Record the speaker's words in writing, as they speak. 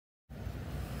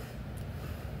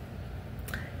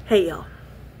Hey y'all,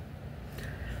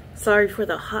 sorry for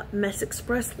the hot mess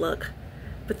express look,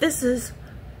 but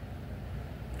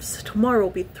tomorrow will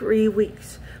be 3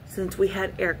 weeks since we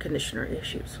had air conditioner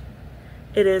issues.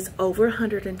 It is over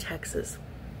 100 in Texas,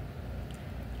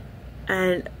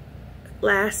 and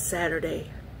last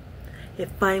Saturday it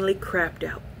finally crapped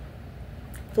out,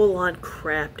 full on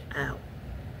crapped out.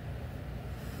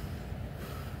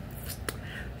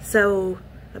 So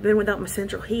I've been without my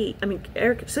central heat and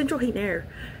air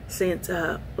since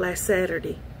last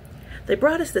Saturday. They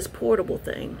brought us this portable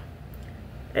thing,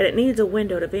 and it needs a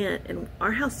window to vent, and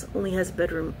our house only has a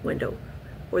bedroom window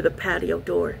or the patio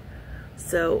door.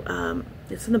 So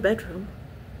it's in the bedroom.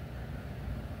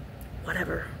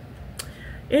 Whatever.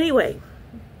 Anyway,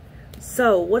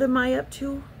 so what am I up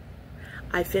to?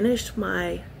 I finished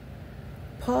my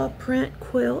paw print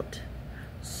quilt.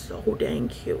 So dang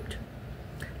cute.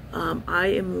 I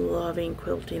am loving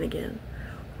quilting again.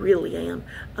 Really am.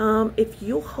 If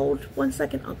you'll hold 1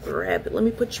 second, I'll grab it. Let me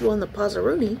put you on the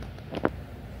Pazzaroni.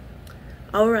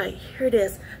 Alright, here it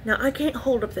is. Now, I can't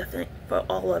hold up the thing for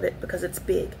all of it because it's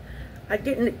big. I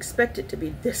didn't expect it to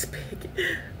be this big.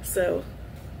 So,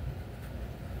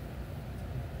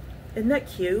 isn't that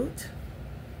cute?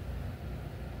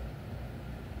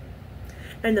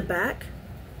 And the back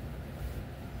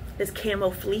is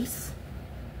camo fleece,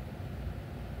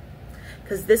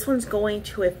 because this one's going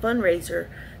to a fundraiser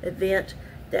event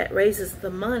that raises the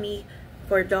money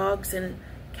for dogs and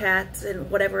cats and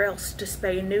whatever else to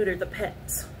spay and neuter the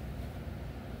pets.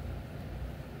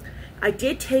 I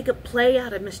did take a play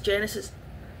out of Miss Janice's,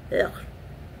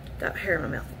 got hair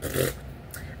in my mouth.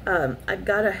 I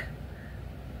got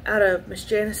out of Miss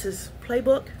Janice's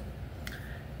playbook.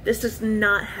 This does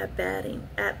not have batting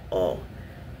at all.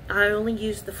 I only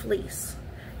used the fleece,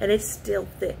 and it's still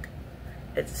thick.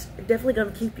 It's definitely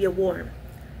going to keep you warm.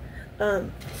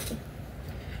 You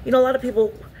know, a lot of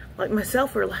people like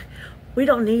myself are like, we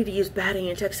don't need to use batting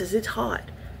in Texas, it's hot.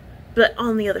 But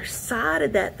on the other side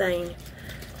of that thing,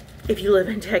 if you live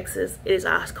in Texas, it is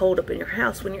ice cold up in your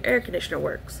house when your air conditioner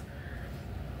works.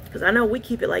 Because I know we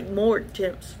keep it like more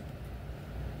temps.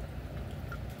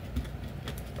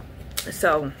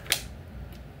 So,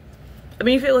 I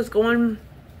mean, if it was going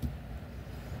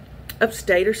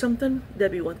upstate or something,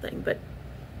 that'd be one thing. But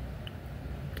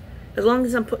as long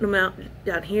as I'm putting them out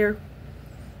down here,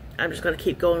 I'm just going to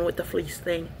keep going with the fleece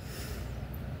thing.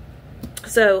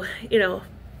 So, you know,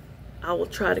 I will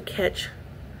try to catch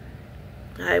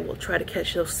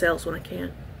those sales when I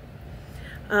can.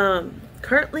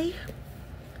 Currently,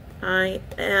 I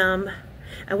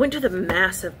went to the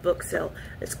massive book sale.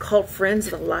 It's called Friends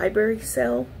of the Library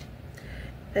sale.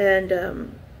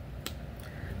 And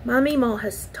my Mimo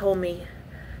has told me,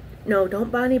 no, don't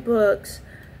buy any books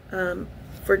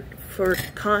for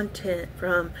content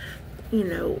from, you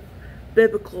know,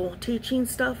 biblical teaching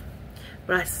stuff.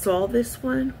 But I saw this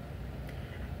one,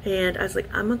 and I was like,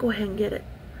 I'm going to go ahead and get it,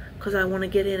 because I want to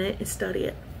get in it and study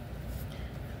it.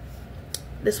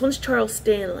 This one's Charles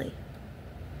Stanley.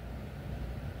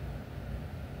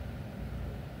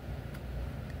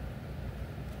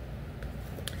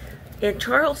 And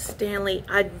Charles Stanley,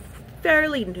 I'm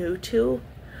fairly new to,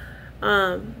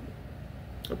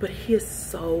 but he is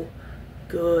so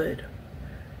good.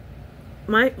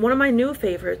 One of my new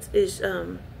favorites is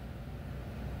Vernon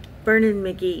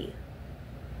McGee.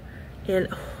 And,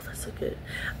 oh, that's so good.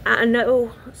 I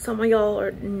know some of y'all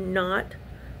are not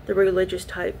the religious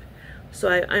type, so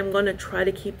I'm going to try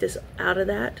to keep this out of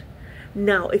that.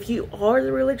 Now, if you are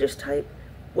the religious type,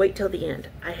 wait till the end.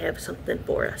 I have something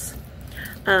for us.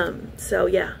 So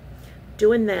yeah,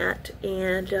 doing that,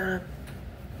 and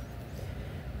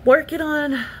working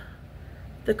on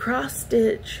the cross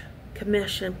stitch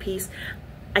commission piece.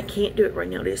 I can't do it right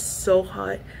now. It is so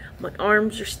hot. My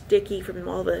arms are sticky from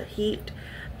all the heat,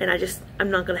 and I'm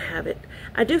not gonna have it.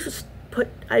 I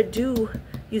do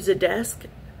use a desk,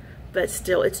 but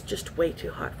still, it's just way too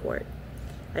hot for it.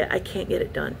 I can't get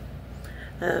it done.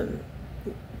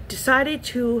 Decided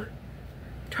to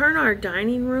turn our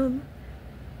dining room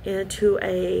into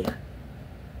a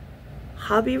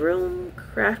hobby room,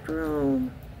 craft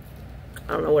room.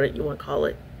 I don't know what you want to call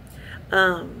it.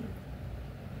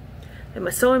 And my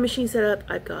sewing machine set up.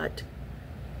 I've got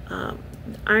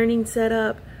ironing set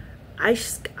up. I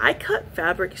cut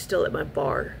fabric still at my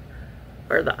bar,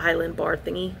 or the island bar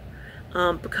thingy,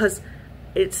 because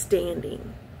it's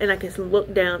standing and I can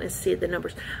look down and see the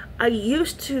numbers. I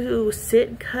used to sit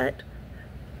and cut,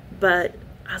 but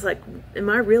I was like, am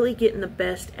I really getting the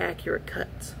best accurate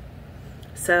cuts?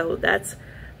 So that's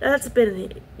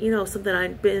been, you know, something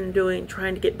I've been doing,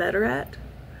 trying to get better at,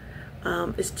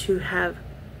 is to have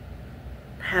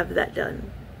that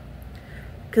done.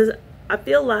 Because I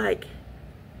feel like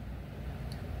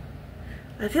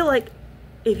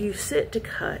if you sit to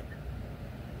cut,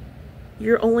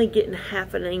 you're only getting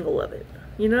half an angle of it,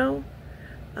 you know?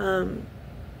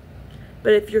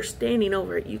 But if you're standing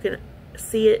over it, you can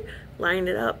see it, line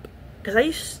it up. Because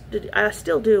I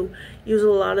still do use a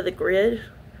lot of the grid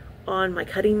on my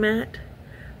cutting mat.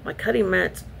 My cutting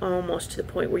mat's almost to the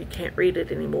point where you can't read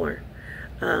it anymore.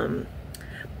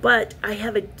 But I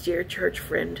have a dear church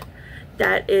friend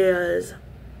that is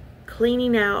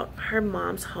cleaning out her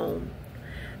mom's home.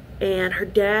 And her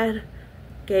dad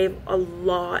gave a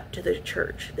lot to the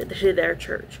church, to their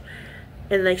church.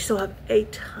 And they still have a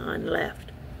ton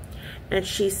left. And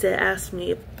she asked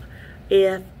me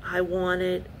if I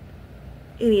wanted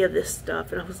any of this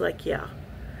stuff. And I was like, yeah.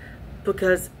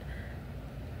 Because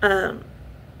I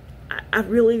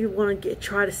really want to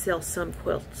try to sell some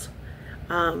quilts.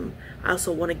 I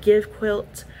also want to give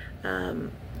quilts.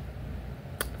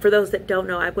 For those that don't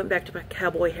know, I went back to my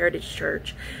Cowboy Heritage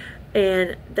Church.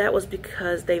 And that was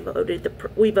because we voted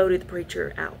the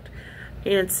preacher out.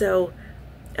 And so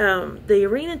the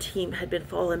arena team had been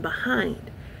falling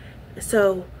behind.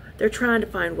 So they're trying to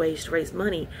find ways to raise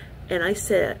money. And I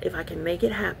said, if I can make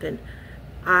it happen,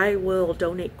 I will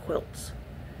donate quilts.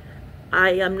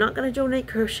 I am not going to donate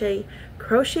crochet.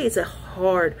 Crochet is a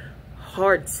hard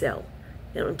sell,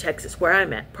 in Texas, where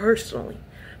I'm at personally.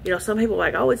 Some people are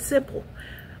like, oh, it's simple.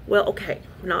 Well, okay,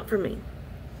 not for me.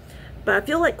 But I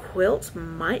feel like quilts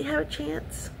might have a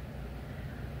chance.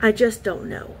 I just don't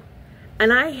know.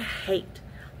 And I hate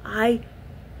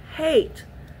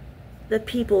the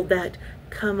people that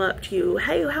come up to you,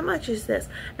 hey, how much is this?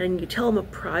 And you tell them a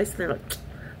price, and they're like,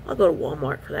 I'll go to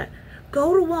Walmart for that.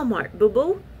 Go to Walmart,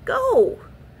 boo-boo, go.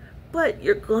 But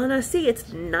you're gonna see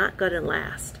it's not gonna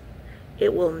last.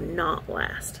 It will not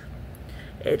last.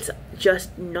 It's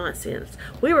just nonsense.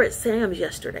 We were at Sam's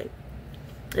yesterday,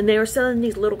 and they were selling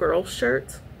these little girl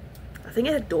shirts. I think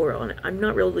it had Dora on it. I'm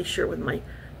not really sure with my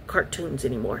cartoons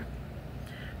anymore.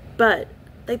 But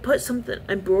they put something,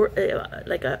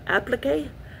 like a applique,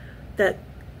 that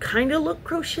kind of looked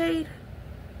crocheted,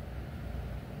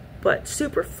 but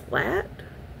super flat.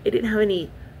 It didn't have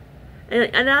any,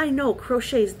 and I know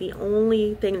crochet is the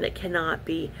only thing that cannot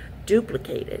be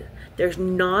duplicated. There's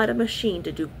not a machine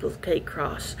to duplicate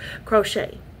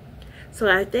crochet. So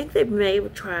I think they may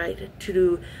have tried to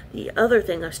do the other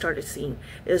thing I started seeing,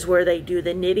 is where they do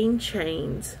the knitting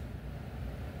chains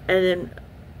and then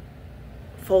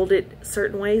fold it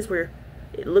certain ways where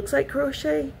it looks like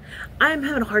crochet. I'm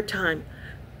having a hard time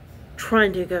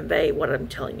trying to convey what I'm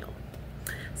telling y'all.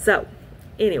 So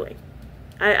anyway,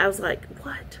 I was like,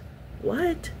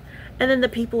 what? And then the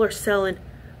people are selling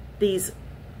these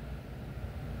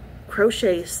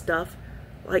crochet stuff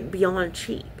like beyond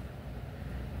cheap.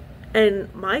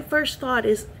 And my first thought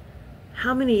is,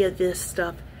 how many of this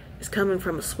stuff is coming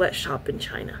from a sweatshop in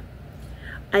China?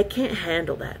 I can't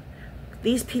handle that.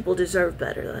 These people deserve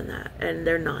better than that, and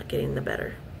they're not getting the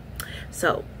better.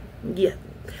 So, yeah.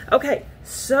 Okay,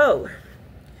 so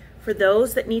for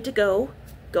those that need to go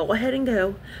ahead and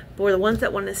go. For the ones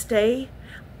that want to stay,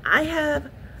 I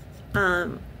have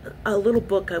a little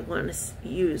book I want to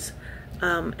use,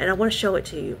 and I want to show it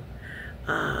to you.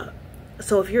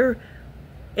 So if you're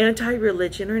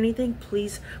anti-religion or anything,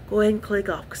 please go ahead and click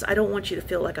off, because I don't want you to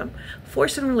feel like I'm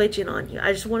forcing religion on you.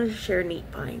 I just wanted to share a neat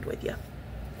find with you.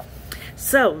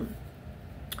 So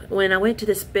when I went to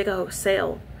this big old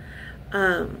sale,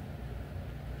 I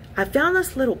found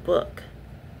this little book,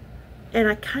 and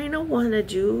I kind of want to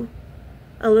do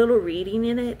a little reading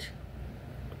in it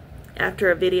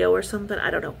after a video or something. I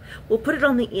don't know. We'll put it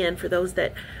on the end for those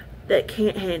that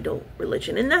can't handle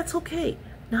religion, and that's okay.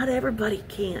 Not everybody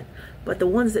can, but the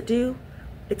ones that do,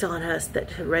 it's on us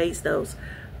to raise those,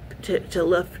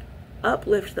 to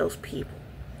uplift those people,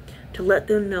 to let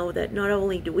them know that not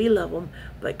only do we love them,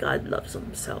 but God loves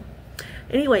them. So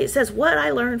anyway, it says, what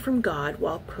I learned from God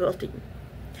while quilting.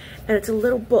 And it's a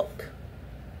little book.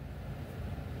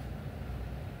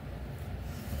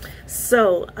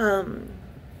 So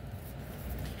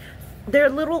they're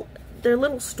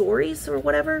little stories or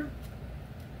whatever.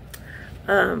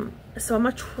 So I'm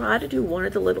going to try to do one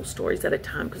of the little stories at a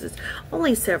time, because it's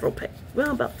only several pages.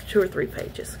 Well, about 2 or 3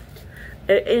 pages.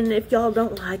 And if y'all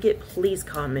don't like it, please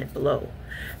comment below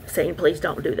saying please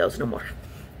don't do those no more.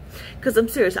 Because I'm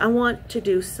serious. I want to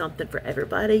do something for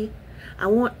everybody. I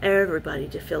want everybody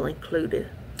to feel included.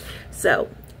 So,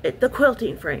 the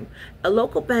quilting frame. A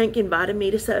local bank invited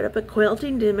me to set up a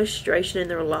quilting demonstration in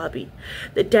their lobby.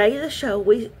 The day of the show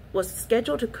was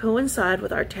scheduled to coincide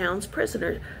with our town's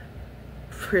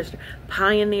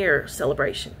pioneer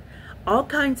celebration. All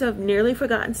kinds of nearly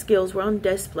forgotten skills were on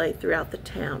display throughout the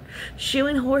town.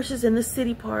 Shoeing horses in the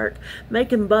city park,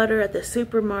 making butter at the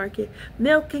supermarket,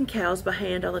 milking cows by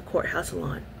hand on the courthouse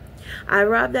lawn. I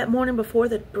arrived that morning before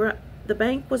the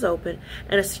bank was open,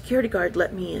 and a security guard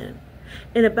let me in.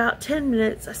 In about 10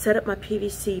 minutes, I set up my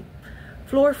PVC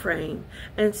floor frame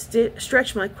and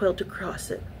stretched my quilt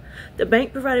across it. The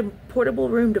bank provided portable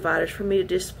room dividers for me to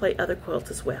display other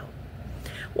quilts as well.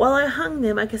 While I hung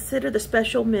them, I considered the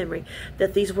special memory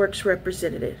that these works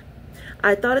represented.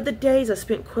 I thought of the days I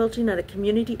spent quilting at a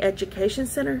community education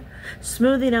center,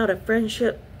 smoothing out a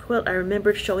friendship quilt I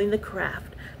remembered showing the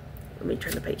craft. Let me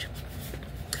turn the page.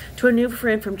 To a new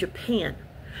friend from Japan.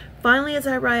 Finally, as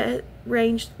I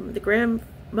arranged the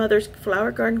grandmother's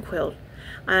flower garden quilt,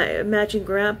 I imagined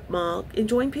Grandma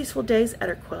enjoying peaceful days at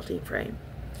her quilting frame.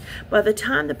 By the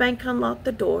time the bank unlocked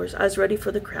the doors, I was ready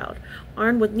for the crowd,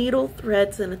 armed with needle,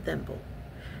 threads, and a thimble.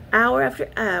 Hour after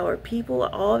hour, people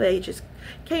of all ages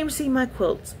came to see my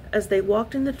quilts. As they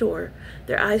walked in the door,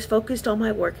 their eyes focused on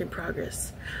my work in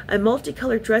progress, a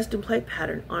multicolored dressed and play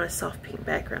pattern on a soft pink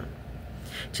background.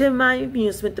 To my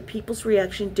amusement, the people's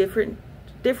reaction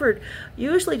differed,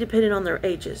 usually depending on their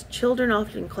ages. Children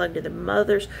often clung to their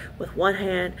mothers with one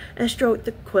hand and stroked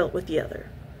the quilt with the other.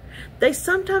 They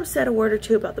sometimes said a word or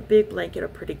two about the big blanket or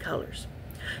pretty colors.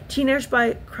 Teenagers,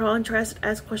 by contrast,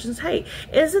 asked questions. Hey,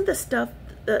 isn't the stuff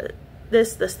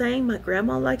this the thing my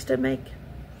grandma likes to make?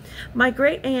 My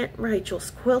great aunt Rachel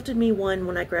quilted me one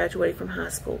when I graduated from high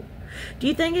school. Do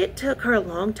you think it took her a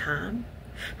long time?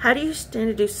 How do you stand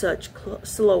to do such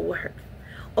slow work?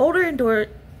 Older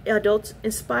adults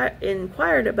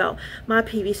inquired about my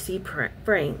PVC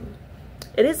frame.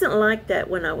 It isn't like that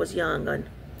when I was young.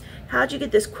 How'd you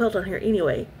get this quilt on here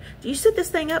anyway? Do you set this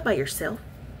thing up by yourself?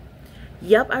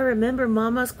 Yep, I remember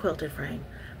Mama's quilted frame,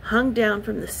 hung down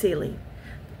from the ceiling.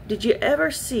 Did you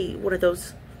ever see one of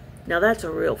those? Now that's a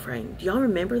real frame. Do y'all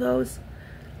remember those?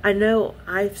 I know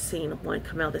I've seen one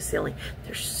come out of the ceiling.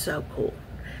 They're so cool.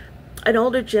 An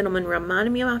older gentleman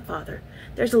reminded me of my father.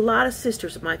 There's a lot of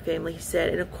sisters in my family, he said,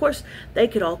 and of course they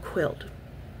could all quilt.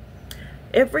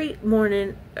 Every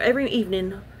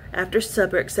evening after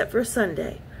supper, except for a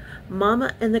Sunday,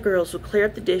 Mama and the girls would clear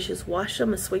up the dishes, wash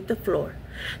them, and sweep the floor.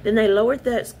 Then they lowered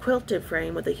that quilted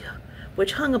frame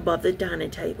which hung above the dining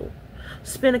table.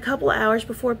 Spent a couple of hours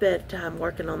before bedtime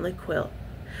working on the quilt.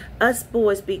 Us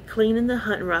boys be cleaning the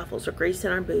hunting rifles or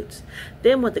greasing our boots.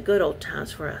 Them were the good old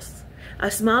times for us. I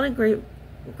smiled in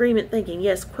agreement, thinking,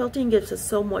 yes, quilting gives us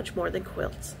so much more than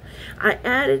quilts. I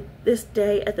added this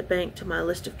day at the bank to my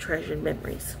list of treasured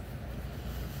memories.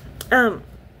 And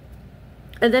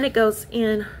then it goes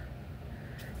in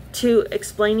to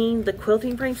explaining the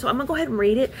quilting frame. So I'm going to go ahead and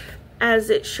read it as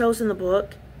it shows in the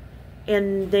book.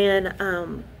 And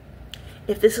then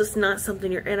if this is not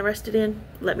something you're interested in,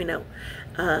 let me know.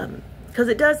 Because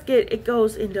it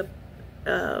goes into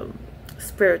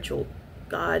spiritual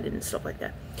God and stuff like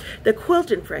that. The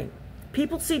quilting frame.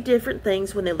 People see different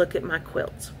things when they look at my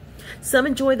quilts. Some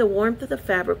enjoy the warmth of the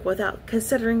fabric without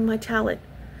considering my talent.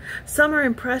 Some are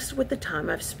impressed with the time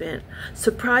I've spent.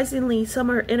 Surprisingly, some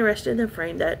are interested in the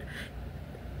frame that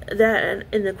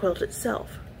in the quilt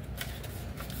itself.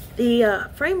 The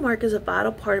framework is a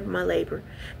vital part of my labor,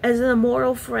 as in the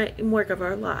moral framework of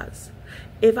our lives.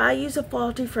 If I use a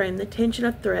faulty frame, the tension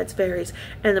of threads varies,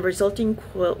 and the resulting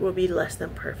quilt will be less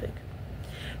than perfect.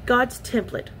 God's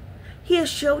template. He has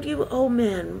showed you, O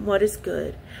man, what is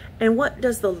good, and what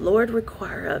does the Lord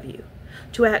require of you?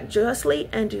 To act justly,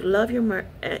 and to love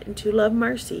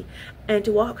mercy, and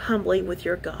to walk humbly with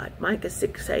your God. Micah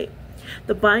 6:8.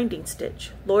 The binding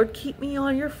stitch. Lord, keep me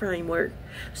on your framework,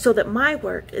 so that my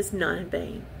work is not in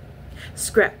vain.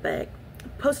 Scrap bag.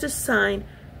 Post a sign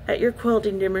at your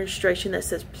quilting demonstration that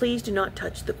says, please do not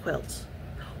touch the quilts.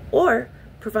 Or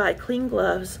provide clean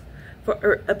gloves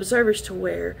for observers to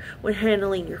wear when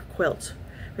handling your quilts.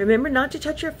 Remember not to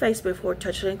touch your face before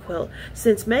touching a quilt,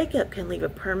 since makeup can leave a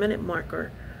permanent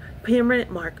mark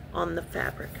on the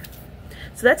fabric.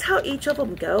 So that's how each of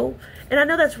them go. And I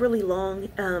know that's really long,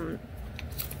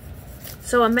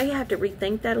 so I may have to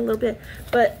rethink that a little bit.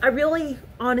 But I really,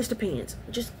 honest opinions.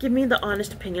 Just give me the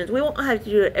honest opinions. We won't have to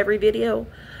do it every video,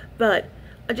 but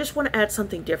I just want to add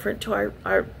something different to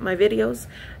my videos,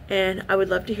 and I would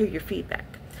love to hear your feedback.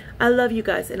 I love you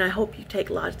guys, and I hope you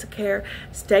take lots of care.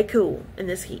 Stay cool in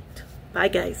this heat. Bye,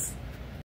 guys.